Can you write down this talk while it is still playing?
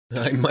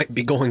I might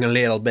be going a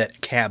little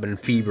bit cabin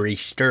fevery,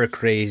 stir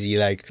crazy.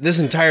 Like, this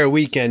entire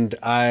weekend,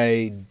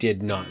 I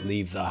did not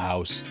leave the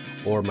house,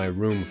 or my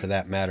room for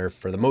that matter,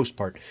 for the most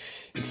part,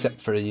 except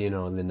for, you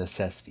know, the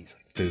necessities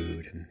like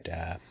food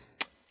and,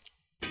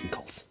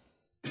 tinkles.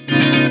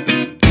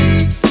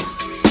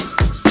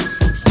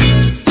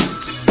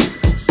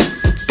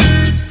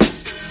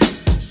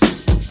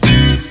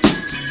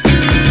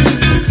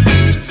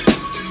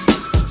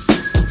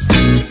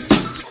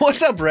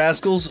 What's up,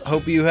 rascals?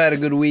 Hope you had a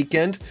good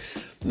weekend.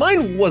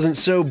 Mine wasn't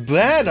so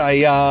bad.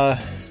 I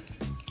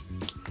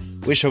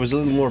wish I was a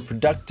little more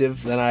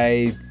productive than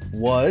I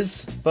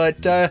was,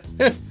 but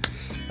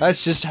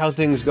that's just how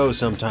things go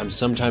sometimes.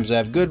 Sometimes I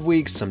have good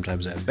weeks,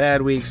 sometimes I have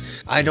bad weeks.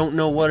 I don't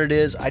know what it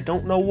is. I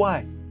don't know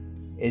why.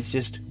 It's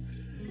just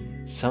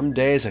some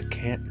days I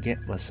can't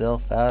get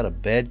myself out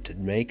of bed to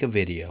make a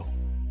video.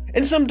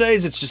 And some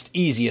days it's just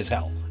easy as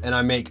hell, and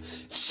I make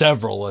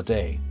several a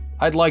day.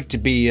 I'd like to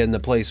be in the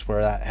place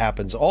where that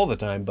happens all the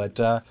time, but,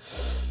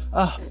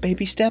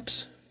 baby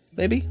steps,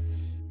 maybe?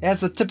 Yeah, it's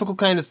the typical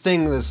kind of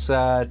thing this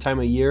time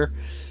of year.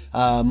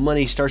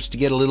 Money starts to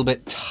get a little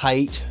bit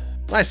tight.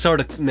 I sort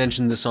of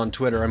mentioned this on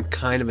Twitter. I'm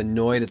kind of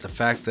annoyed at the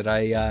fact that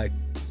I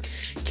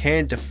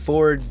can't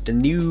afford the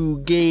new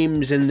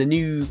games and the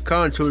new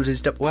consoles and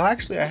stuff. Well,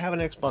 actually, I have an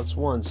Xbox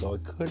One, so I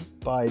could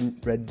buy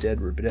Red Dead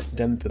Redemption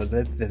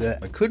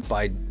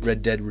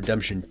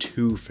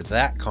 2 for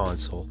that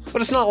console.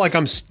 But it's not like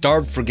I'm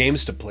starved for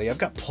games to play. I've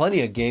got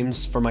plenty of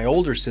games for my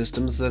older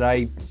systems that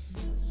I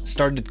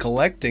started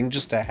collecting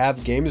just to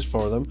have games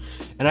for them,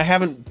 and I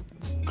haven't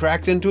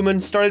cracked into them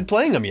and started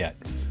playing them yet.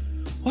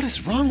 What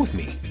is wrong with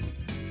me?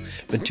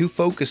 Been too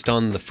focused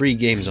on the free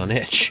games on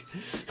itch.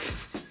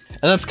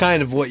 And that's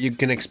kind of what you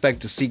can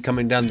expect to see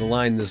coming down the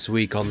line this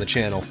week on the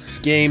channel.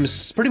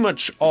 Games, pretty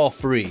much all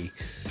free,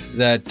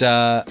 that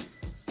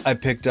I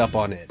picked up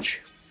on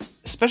itch.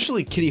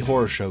 Especially Kitty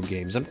Horror Show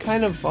games. I'm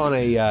kind of on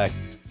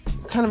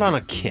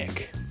a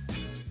kick,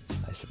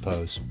 I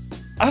suppose.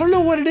 I don't know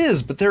what it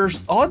is, but they're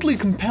oddly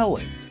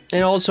compelling.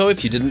 And also,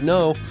 if you didn't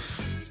know,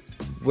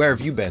 where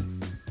have you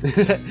been?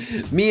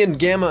 Me and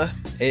Gamma,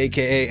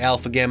 aka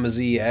Alpha Gamma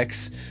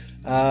ZX,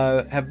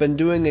 have been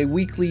doing a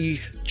weekly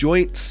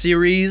joint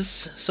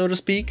series, so to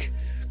speak,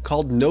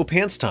 called No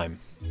Pants Time.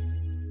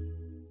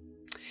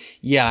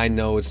 Yeah, I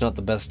know it's not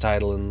the best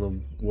title in the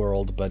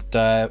world, but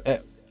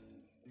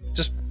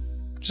just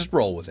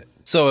roll with it.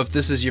 So if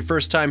this is your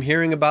first time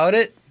hearing about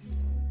it,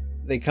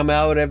 they come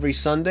out every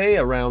Sunday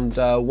around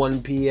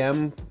 1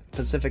 p.m.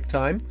 Pacific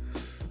time.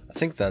 I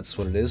think that's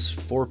what it is,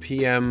 4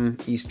 p.m.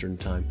 Eastern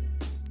time.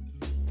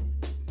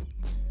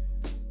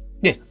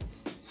 Yeah.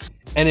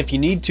 And if you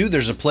need to,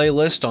 there's a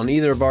playlist on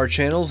either of our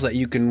channels that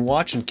you can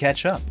watch and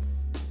catch up.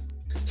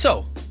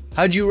 So,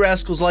 how'd you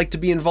rascals like to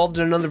be involved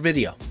in another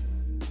video?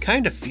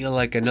 Kinda feel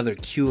like another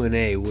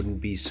Q&A wouldn't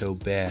be so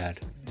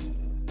bad.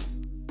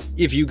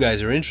 If you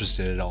guys are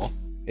interested at all.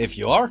 If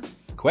you are,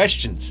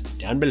 questions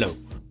down below,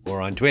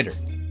 or on Twitter,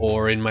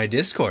 or in my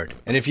Discord.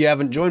 And if you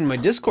haven't joined my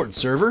Discord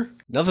server,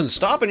 nothing's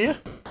stopping you.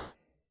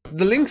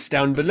 The link's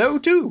down below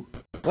too.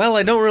 Well,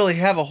 I don't really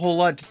have a whole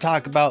lot to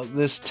talk about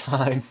this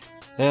time.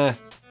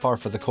 Par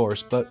for the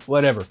course, but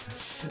whatever.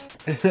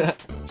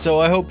 So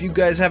I hope you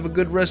guys have a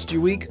good rest of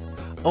your week.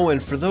 Oh,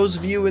 and for those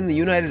of you in the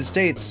United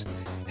States,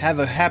 have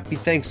a happy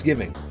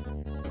Thanksgiving.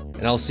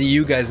 And I'll see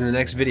you guys in the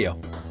next video.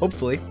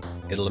 Hopefully,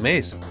 it'll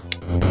amaze.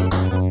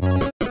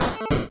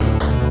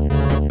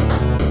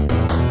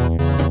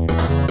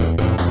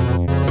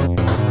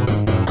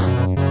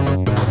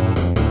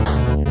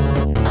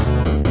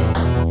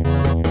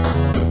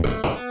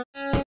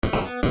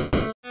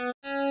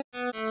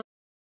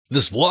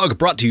 This vlog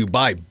brought to you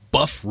by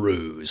Buff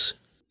Ruse.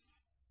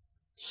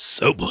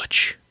 So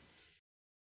butch.